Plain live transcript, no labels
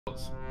Five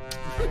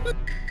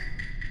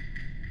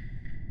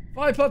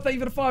Pod, thank you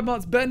for the 5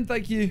 months. Ben,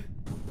 thank you.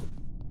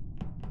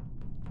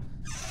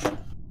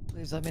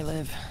 Please let me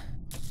live.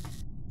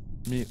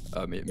 Mute.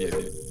 Mute.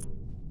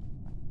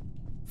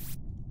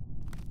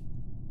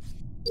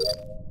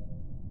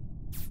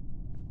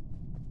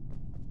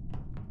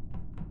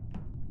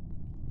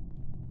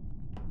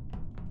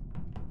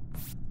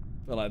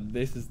 But like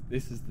this is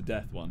the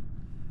death one.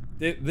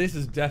 This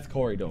is death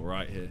corridor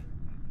right here.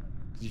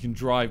 You can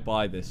drive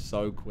by this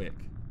so quick.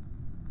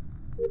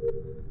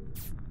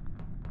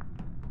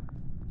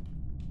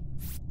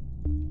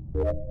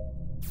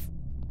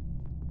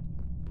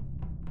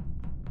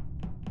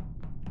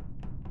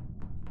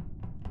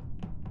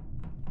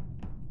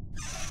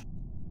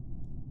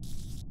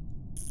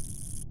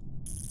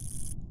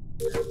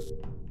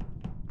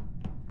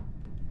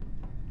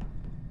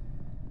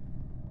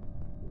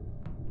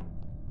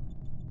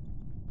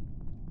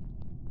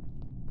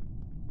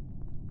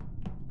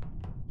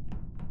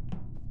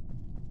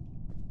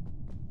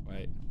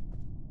 Wait.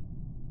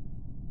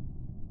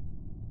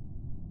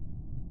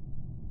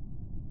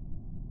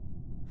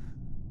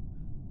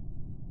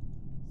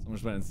 Someone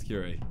just went in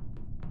security.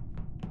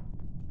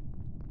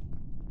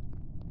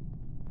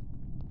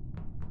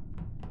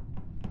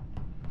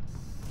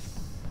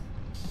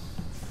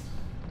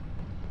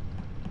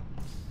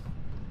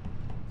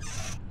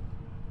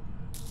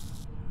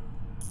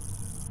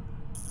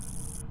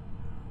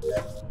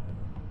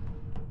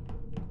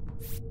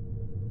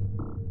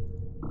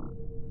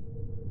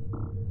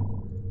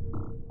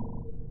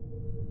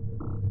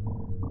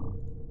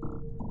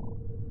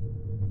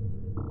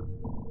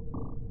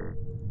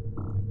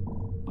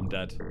 I'm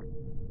dead.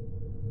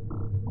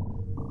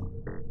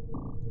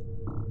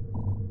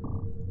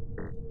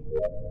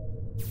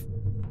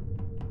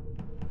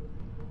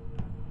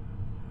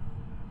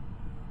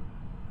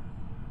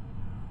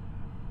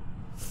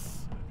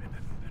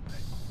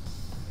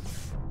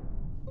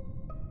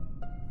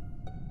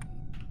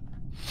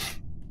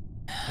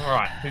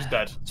 Alright, who's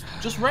dead?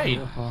 Just Ray.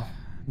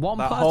 One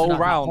That person whole at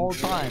round. the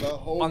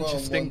whole time. Bunch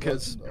of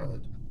stinkers.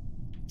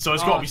 So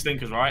it's got to be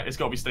stinkers, right? It's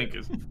got to be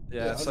stinkers.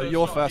 Yeah, so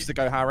you're first to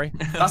go, Harry.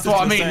 That's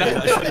what I mean.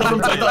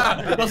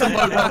 It doesn't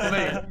bode well for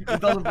me.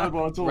 It doesn't bode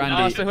well at all.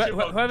 Randy. So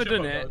whoever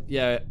done it.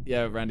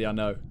 Yeah, Randy, I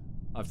know.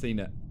 I've seen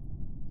it.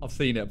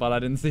 But I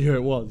didn't see who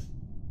it was.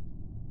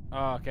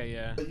 Oh, okay,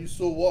 yeah. You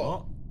saw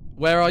what?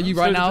 Where are you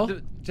right now,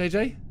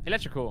 JJ?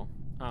 Electrical.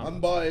 Oh. I'm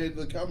by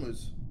the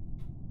cameras.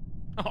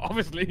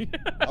 Obviously.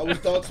 I was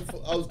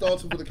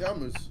dancing for the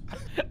cameras.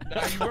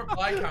 No, you weren't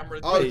by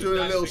cameras. I was doing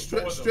a little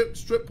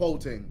strip pole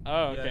thing.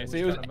 Oh, okay. Yeah, so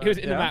he was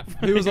in the map.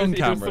 Who was on He was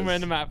cameras? somewhere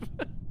in the map.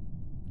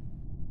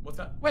 What's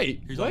that?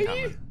 Wait, Who's were on you?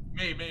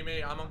 camera?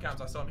 Me. I'm on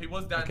cams. I saw him. He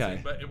was dancing,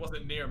 Okay. but it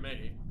wasn't near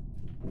me.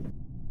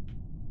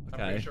 I'm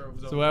Okay. pretty sure it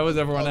was So over. where was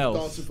everyone I was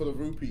else? dancing for the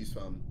rupees,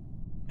 fam.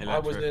 I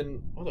was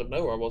in. I don't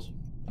know where I was.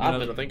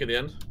 Admin, I think, at the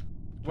end.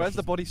 Where's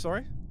the body,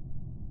 sorry?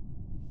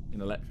 In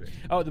electric.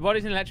 Oh, the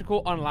body's in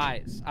electrical on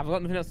lights. I've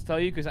got nothing else to tell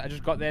you because I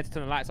just got there to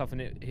turn the lights off and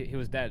he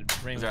was dead.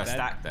 Ring Is there a was dead.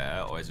 stack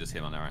there, or is it just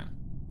him on their own?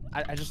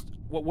 I just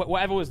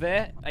whatever was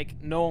there,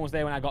 like no one was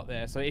there when I got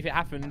there. So if it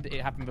happened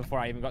before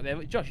I even got there.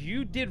 But Josh,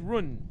 you did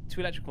run to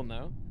electrical,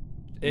 no?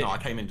 No, I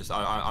came in just.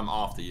 I'm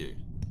after you.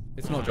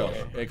 It's not Josh.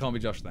 It can't be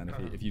Josh then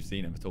if you've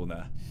seen him at all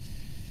there.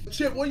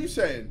 Chip, what are you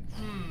saying?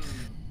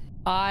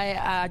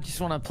 I just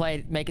want to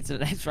play, make it to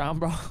the next round,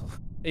 bro.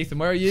 Ethan,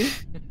 where are you?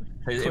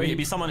 It'd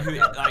be someone who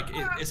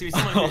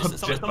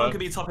someone could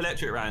be top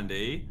electric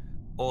Randy,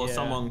 or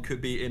someone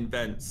could be in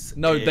vents.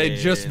 No, they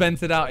just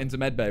vented out into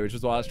medbay, which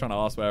is why I was trying to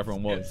ask where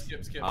everyone was.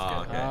 Skip. Okay.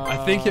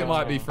 I think it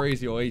might be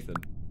Freezy or Ethan.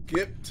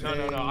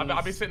 No.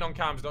 I'll be sitting on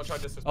cams. Don't try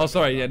to disrespect. Oh,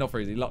 sorry, yeah, not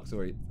Freezy. Lux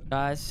or Ethan.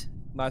 Guys.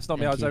 No, it's not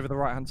me. I was over the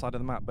right-hand side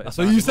of the map. But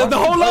So you said the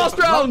whole last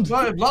round!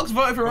 Lux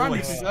voted for Randy.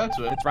 It's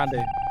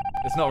Randy.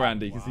 It's not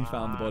Randy, because he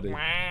found the body.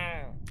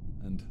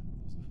 And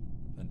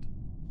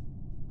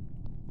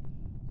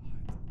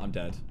I'm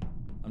dead.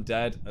 I'm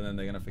dead, and then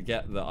they're gonna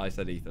forget that I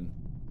said Ethan.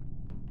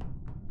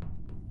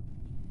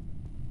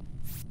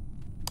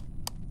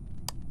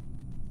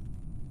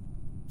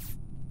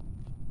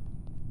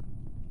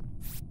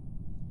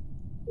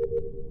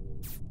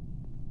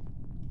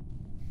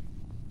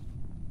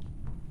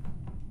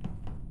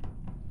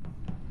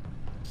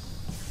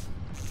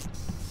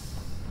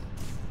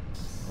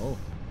 Oh.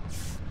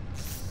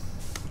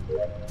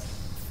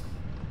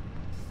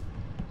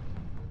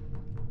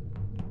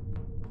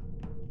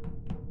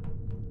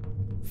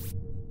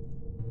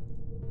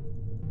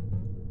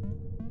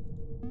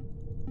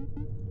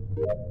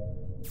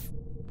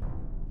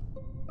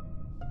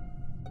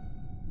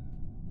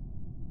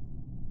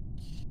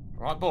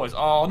 Right, boys.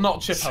 Oh, not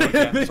Chippo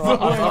again. So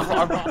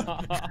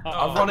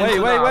I've run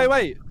into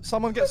Wait.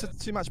 Someone gets a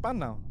too-match ban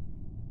now.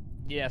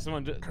 Yeah,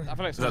 someone. I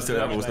feel like So that's still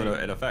that was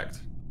in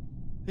effect.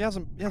 He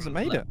hasn't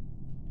made it.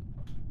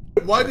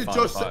 Why did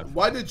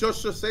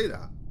Josh just say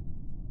that?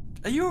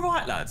 Are you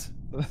alright, lad?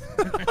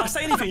 I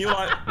say anything, you're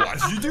like, why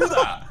did you do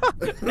that?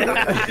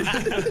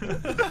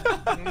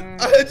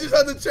 I just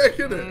had to check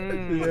in it.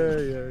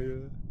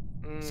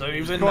 Yeah. So he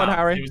was in Go on, Nav.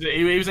 Harry.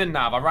 He was in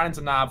Nav. I ran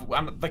into Nav,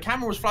 and the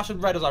camera was flashing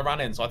red as I ran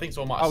in, so I think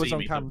someone might have seen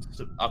me.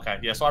 Okay,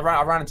 yeah. So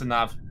I ran into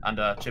Nav, and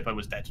Chippo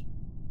was dead,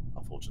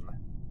 unfortunately.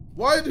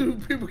 Why do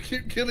people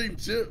keep killing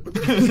Chip? Chip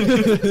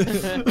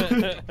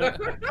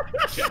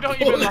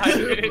don't even like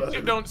it.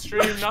 Chip don't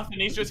stream nothing.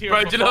 He's just here.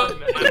 Bro, do you know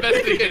the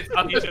best thing is?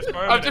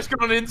 I've just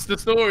gone on Insta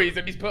stories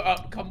and he's put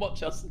up, "Come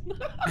watch us." Yeah,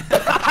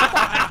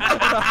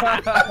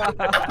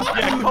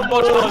 come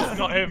watch us,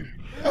 not him.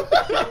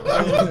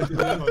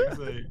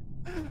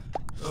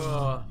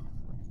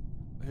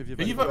 Who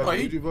Did you vote?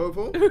 did you vote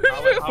for?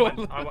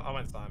 I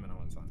went Simon.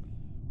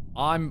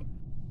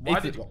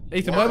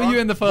 Ethan, where were you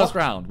in the first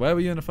round? Where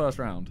were you in the first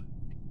round?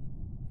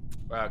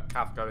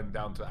 Kath going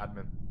down to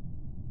admin.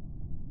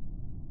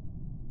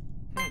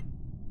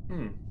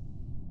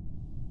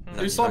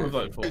 Who's Simon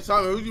voted for? Hey,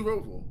 Simon, who did you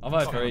vote for? I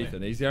voted for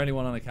Ethan. He's the only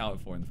one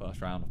unaccounted for in the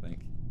first round, I think.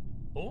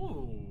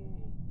 Oh.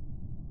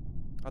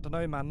 I don't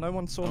know, man. No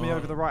one saw me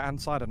over the right-hand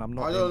side, and I'm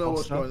not. I don't know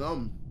what's going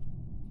on.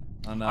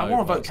 I know. I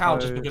want to vote Cal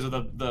just because of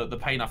the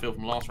pain I feel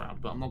from last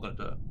round, but I'm not going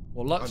to do it.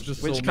 Well, Lux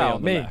just saw Which me Cal?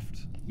 on the Me?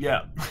 left.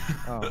 Yeah.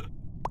 Oh.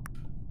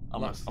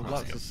 Lux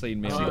has seen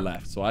me on the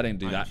left, so I didn't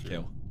do that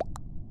kill.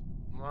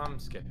 I'm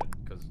skipping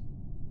because.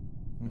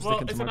 I'm Well,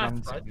 sticking it's to a my nice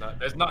guns.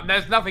 right?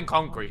 There's nothing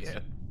concrete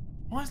here.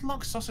 Why is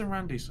Lux sussing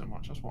Randy so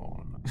much? That's what I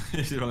want to know.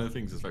 This is one of the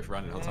things that's very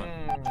Randy the whole time.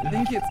 I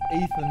think it's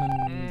Ethan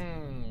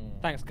and...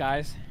 Thanks,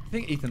 guys. I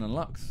think Ethan and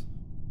Lux.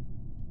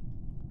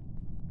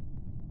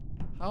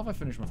 How have I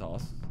finished my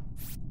tasks?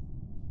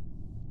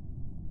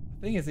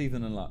 I think it's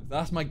Ethan and Lux.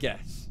 That's my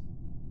guess.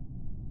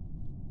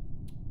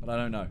 But I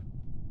don't know.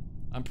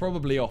 I'm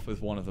probably off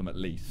with one of them at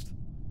least.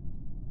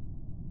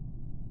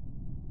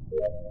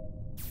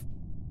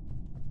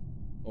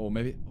 Or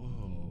maybe...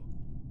 Oh.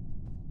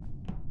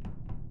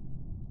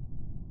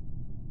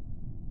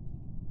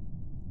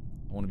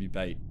 I want to be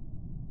bait.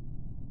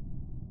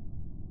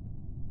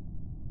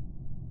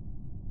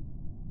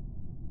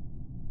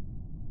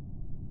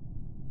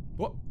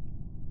 What?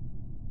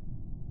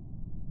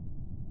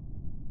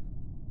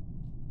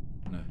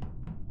 No.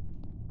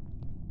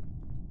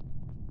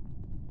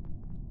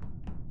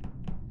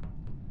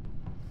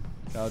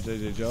 Cal,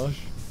 JJ, Josh.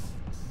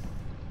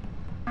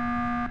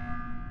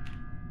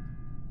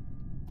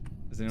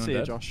 Is anyone See you,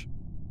 dead? Josh.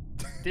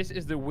 This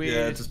is the Yeah,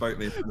 weirdest. just vote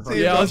me.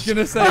 Yeah, I was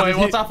gonna say. Wait,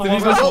 what's happened?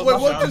 Wait,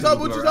 what just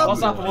happened?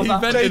 What's happened? What's He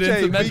happened? vented into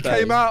JJ, we medbay.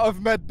 came out of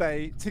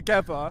medbay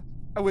together,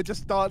 and we're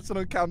just dancing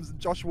on cams, and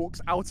Josh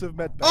walks out of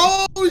medbay.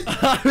 Oh, I was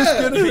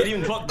yeah. gonna. You didn't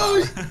even clock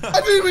Oh, that.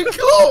 I didn't even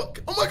clock.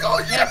 Oh my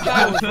god, yeah.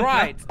 That was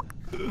right.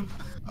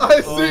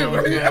 I see,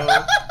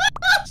 right?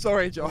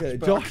 Sorry, Josh. Okay,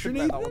 but Josh I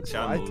couldn't and let that one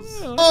slide.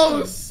 Channels.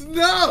 Oh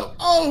snap!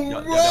 Oh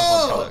Yeah,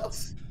 raw!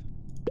 Alex.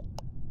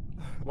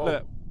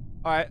 Look,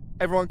 alright,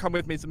 everyone come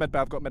with me to medbay.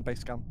 I've got medbay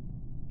scan.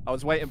 I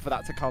was waiting for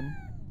that to come.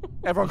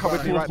 Everyone come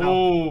with me right now.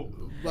 Oh,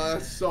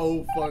 that's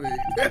so funny.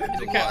 Why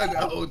the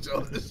hell,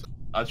 Josh?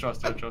 I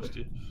trust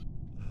you.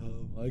 Oh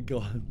my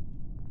god.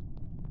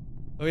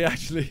 Oh, yeah,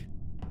 actually.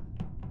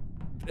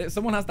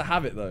 Someone has to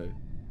have it though.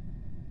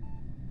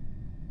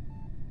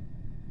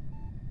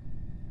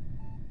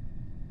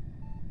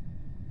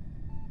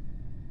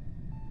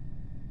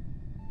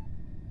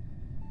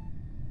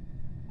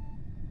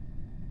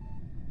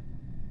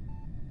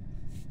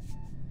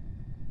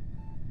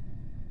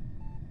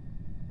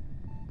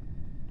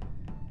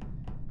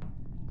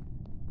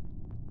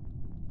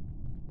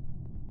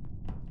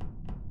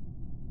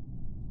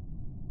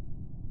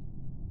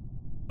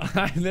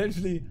 I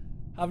literally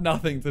have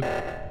nothing to...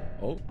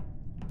 Oh.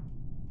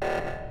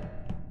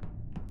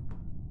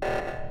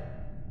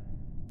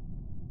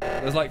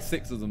 There's like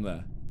 6 of them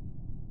there.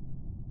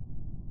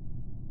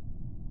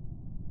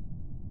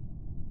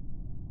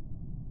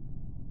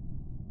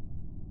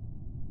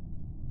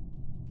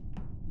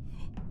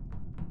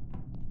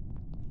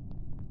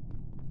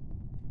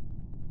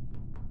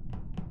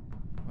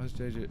 Where's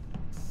JJ?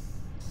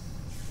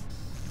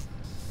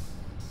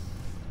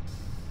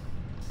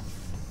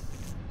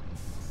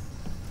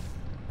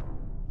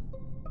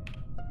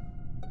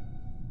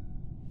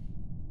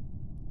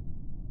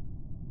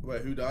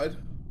 Wait, who died?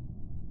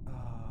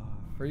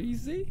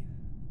 Freezy?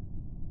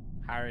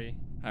 Harry.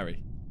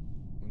 Harry.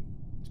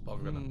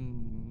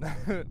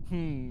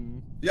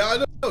 Yeah,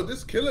 I know.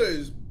 This killer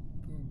is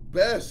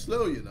bare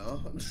slow, you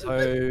know.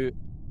 So,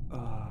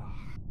 fuck,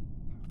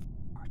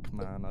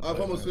 man. I've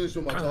almost finished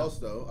all my tasks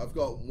though. I've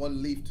got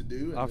 1 leaf to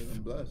do, and I've-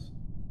 I'm blessed.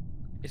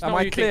 It's Am not what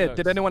I you think, cleared? Lux.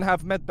 Did anyone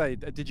have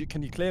medbay? Did you?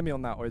 Can you clear me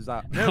on that, or is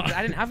that? No,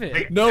 I didn't have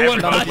it. No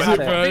one Everyone has had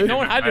it, it. bro. No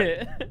one had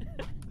it.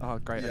 Oh,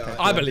 great. Yeah, Okay.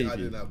 I believe I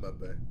you. didn't have that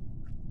bad.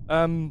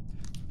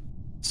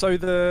 So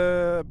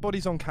the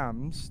body's on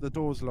cams. The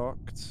door's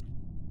locked.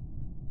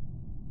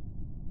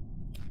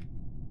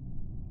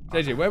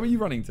 JJ, where were you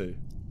running to?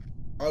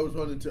 I was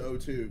running to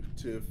O2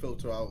 to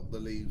filter out the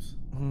leaves.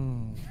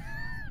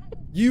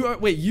 You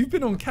wait, you've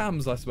been on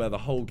cams, I swear, the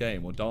whole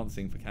game, or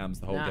dancing for cams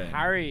the whole Nah, game.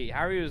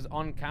 Harry was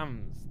on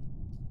cams.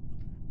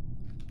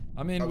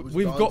 I I mean, was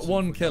we've got dancing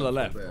 1 for killer cams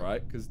left, for a bit.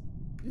 right? Because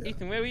Yeah.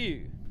 Ethan, where were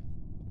you?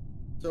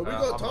 So we I'm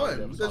got on the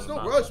time. other There's side no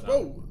of the rush,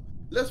 mountain bro.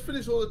 Let's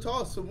finish all the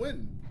tasks and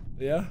win.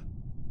 Yeah?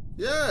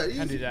 Yeah, easy.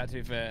 Can do that, to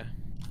be fair.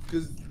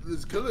 Because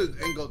this killer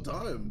ain't got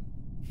time.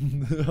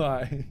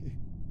 Right.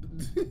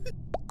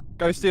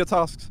 Go steal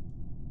tasks.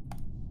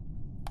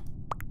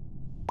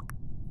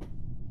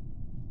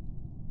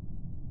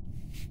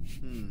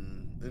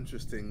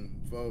 Interesting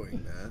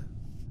voting there.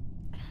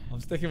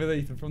 I'm sticking with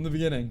Ethan from the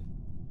beginning.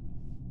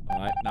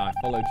 Alright, now I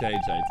follow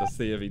JJ to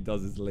see if he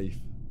does his leaf.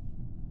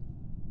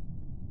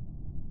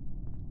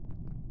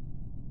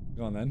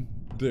 Go on then,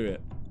 do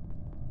it.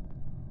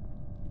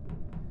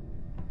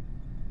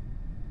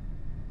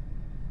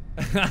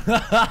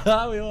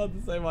 We all had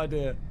the same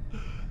idea.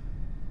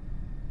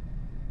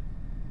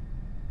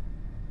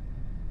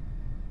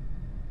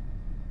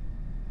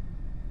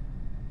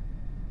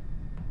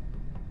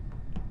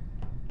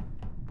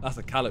 That's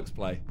a Calyx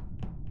play.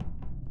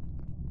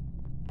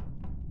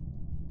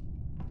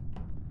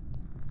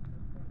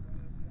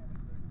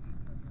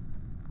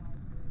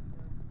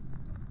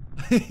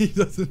 He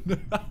doesn't know.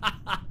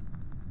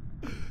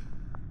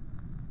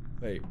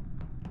 Wait.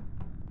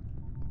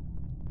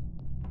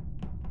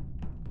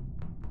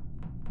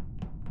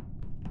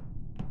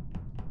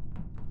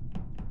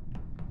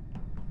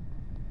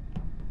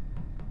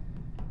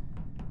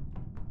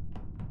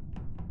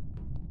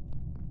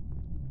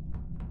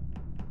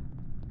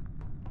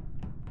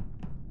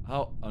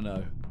 How? Oh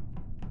no.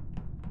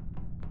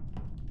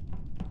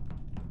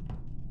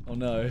 Oh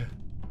no.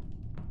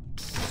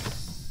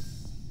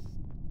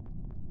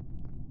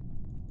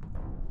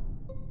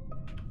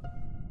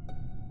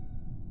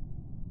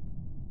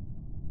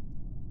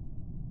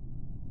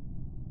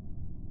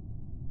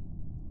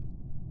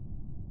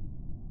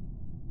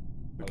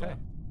 Okay.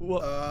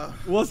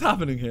 What's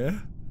happening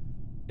here?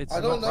 It's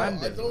I don't know.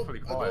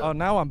 Oh,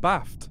 now I'm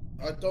baffed.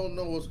 I don't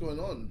know what's going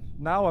on.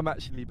 Now I'm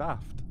actually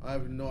baffed. I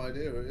have no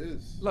idea what it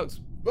is. Look,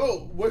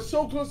 bro, we're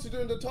so close to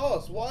doing the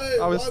task. Why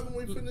haven't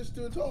we finished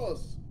doing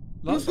tasks?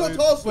 Who's got wait,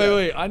 tasks?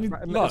 wait, I need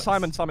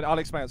Simon, I'll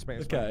explain it.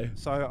 Okay.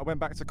 So I went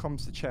back to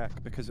comms to check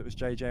because it was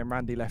JJ and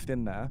Randy left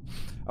in there.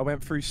 I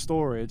went through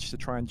storage to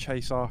try and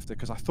chase after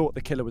because I thought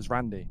the killer was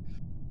Randy.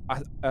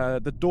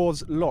 The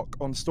doors lock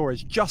on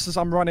storage. Just as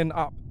I'm running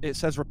up, it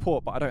says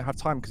report, but I don't have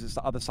time because it's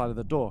the other side of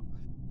the door.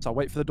 So I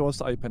wait for the doors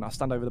to open. I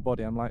stand over the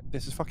body. I'm like,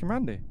 this is fucking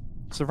Randy.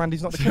 So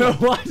Randy's not the killer.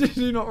 Why did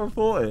you not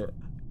report it?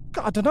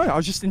 God, I don't know. I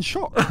was just in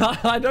shock.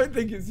 I don't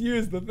think it's you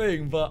as the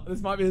thing, but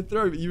this might be a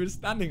throw. But you were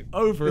standing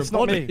over it's a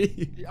body. Not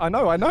me. I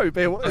know,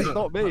 but it's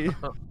not me.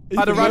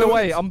 I'd have run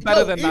away. I'm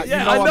better than that. Yeah,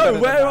 you know I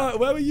know.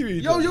 Where were you,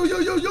 Ethan?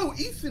 Yo,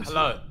 Ethan.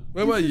 Hello.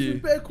 Where were you?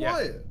 Very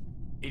quiet.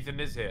 Yeah. Ethan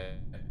is here.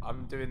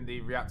 I'm doing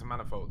the reactor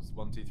manifolds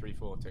 1, 2, 3,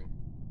 4 thing.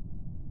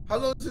 How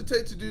long does it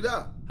take to do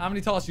that? How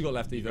many tasks you got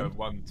left, Ethan?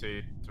 1,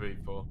 2, 3,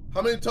 4.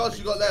 How many tasks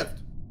you got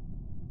left?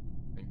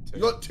 Two.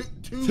 You got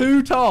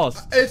two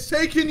tasks. It's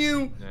taking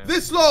you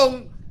this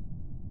long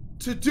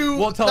to do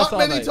that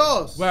many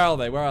tasks. Where are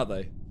they? Where are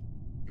they?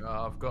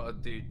 I've got to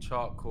do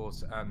chart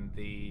course and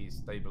the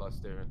stabilized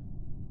steering.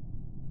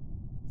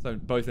 So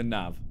both in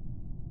nav.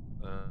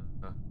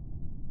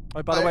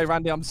 Oh, by the way,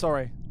 Randy, I'm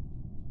sorry.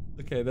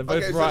 Okay, they're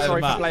both right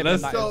on the map.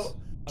 Let's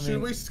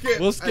should we skip?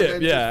 We'll skip,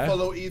 and then just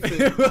follow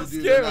Ethan. We'll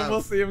skip and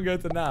we'll see him go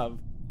to nav.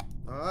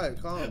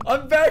 Alright, calm.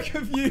 I'm very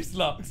confused,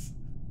 Lux.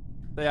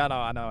 Yeah,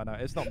 I know.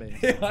 It's not me.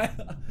 Why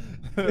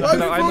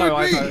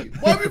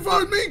have you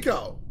voted me,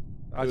 Carl?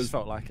 I just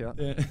felt like it.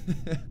 Yeah.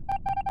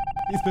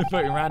 He's been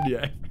voting Randy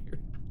out.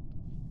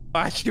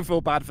 I actually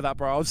feel bad for that,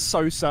 bro. I was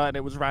so certain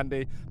it was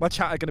Randy. My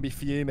chat are going to be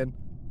fuming.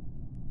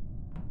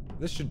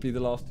 This should be the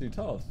last two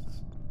tasks.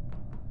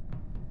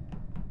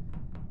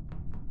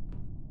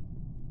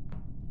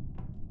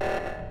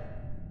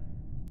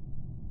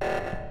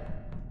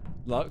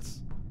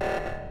 Lux?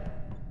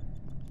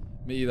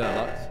 Meet you there,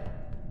 Lux.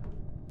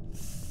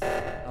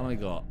 How many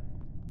got?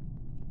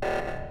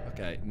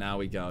 Okay, now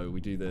we go. We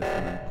do this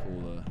and then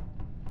call the...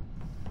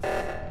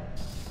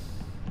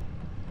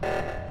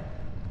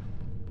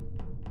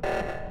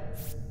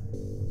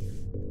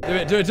 Do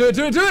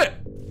it!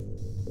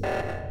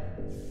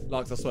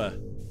 Lux, I swear.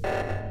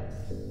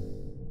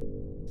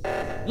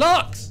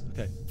 Lux!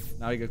 Okay,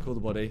 now we go call the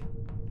body.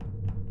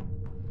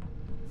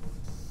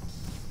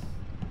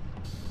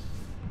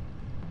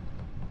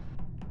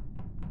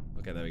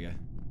 Okay, there we go.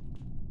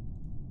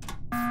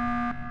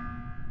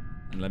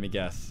 And let me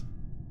guess.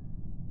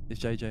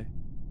 It's JJ.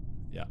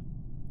 Yeah.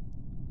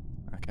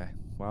 Okay,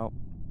 well.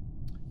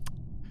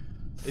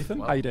 Ethan?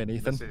 How you doing,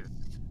 Ethan?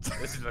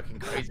 This is looking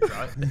crazy,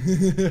 right?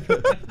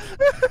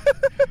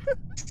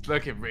 It's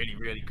looking really,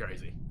 really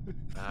crazy.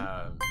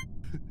 I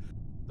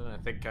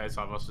think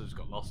KSI must have just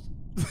got lost.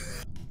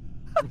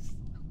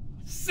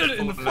 Sit it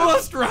in the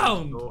first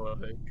round! Door, I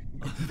think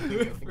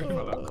he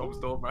fell out the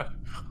cold door, bro. I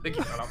think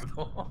he fell out the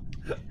door.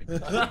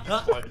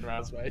 Floating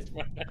around space,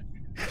 bro.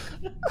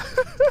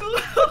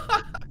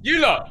 You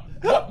lot!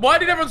 Why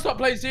did everyone stop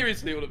playing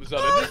seriously all of a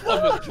sudden? This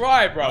one was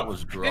dry, bro. That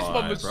was dry, this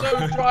one was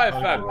so dry,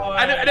 fam.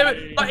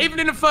 And like, even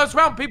in the first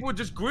round, people were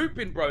just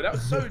grouping, bro. That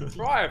was so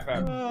dry,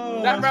 fam.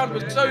 That round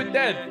was so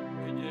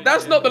dead.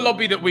 That's not the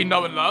lobby that we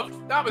know and love.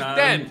 That was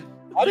dead.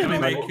 Can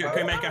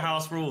we make a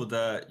house rule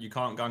that you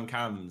can't gun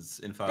cams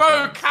in first?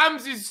 Bro,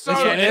 cams is so.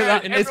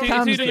 It's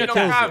cams that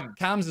kills it.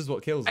 Cams is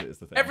what kills it. Is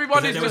the thing.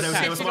 Everyone is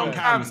just sitting on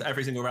cams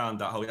every single round.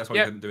 That's why we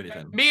couldn't do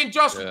anything. Me and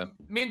Josh,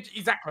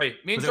 exactly.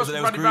 Me and Josh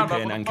there was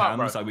grouping and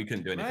cams, so we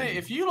couldn't do anything. Hey,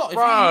 if you lot,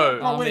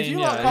 bro, if you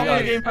lot can't win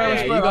a game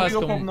fair, you guys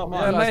your problem, not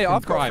mine. Yeah, mate,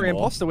 I've got 3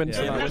 imposter wins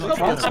tonight. You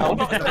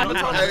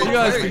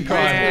guys can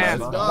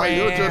cry.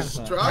 You're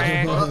just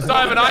trash, bro.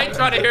 Simon, I ain't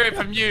trying to hear it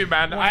from you,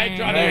 man. I ain't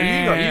trying to hear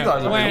it. You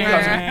guys are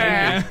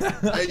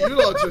Hey, you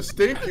lot just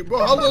stinky, bro.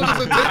 How long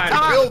does it take to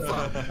kill,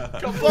 fam?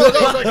 Come on,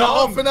 that's like a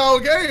half-an-hour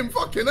game.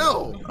 Fucking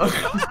hell.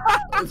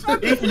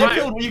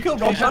 You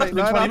killed one person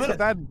in 20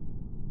 minutes.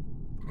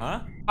 Huh?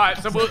 Alright,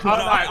 so we'll.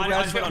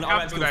 I just went to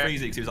kill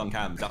Freezy because he was on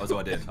cams. That was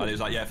what I did. And he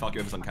was like, yeah, fuck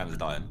you, whoever's on cams is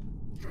dying.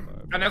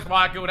 And that's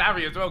why I killed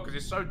Harry as well, because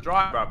it's so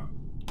dry, bro.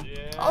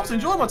 Yeah. I was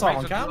enjoying my time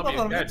on cam. I've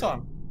had a good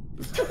time.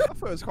 I thought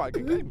it was quite a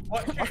good game.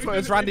 I thought it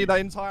was Randy the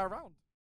entire round.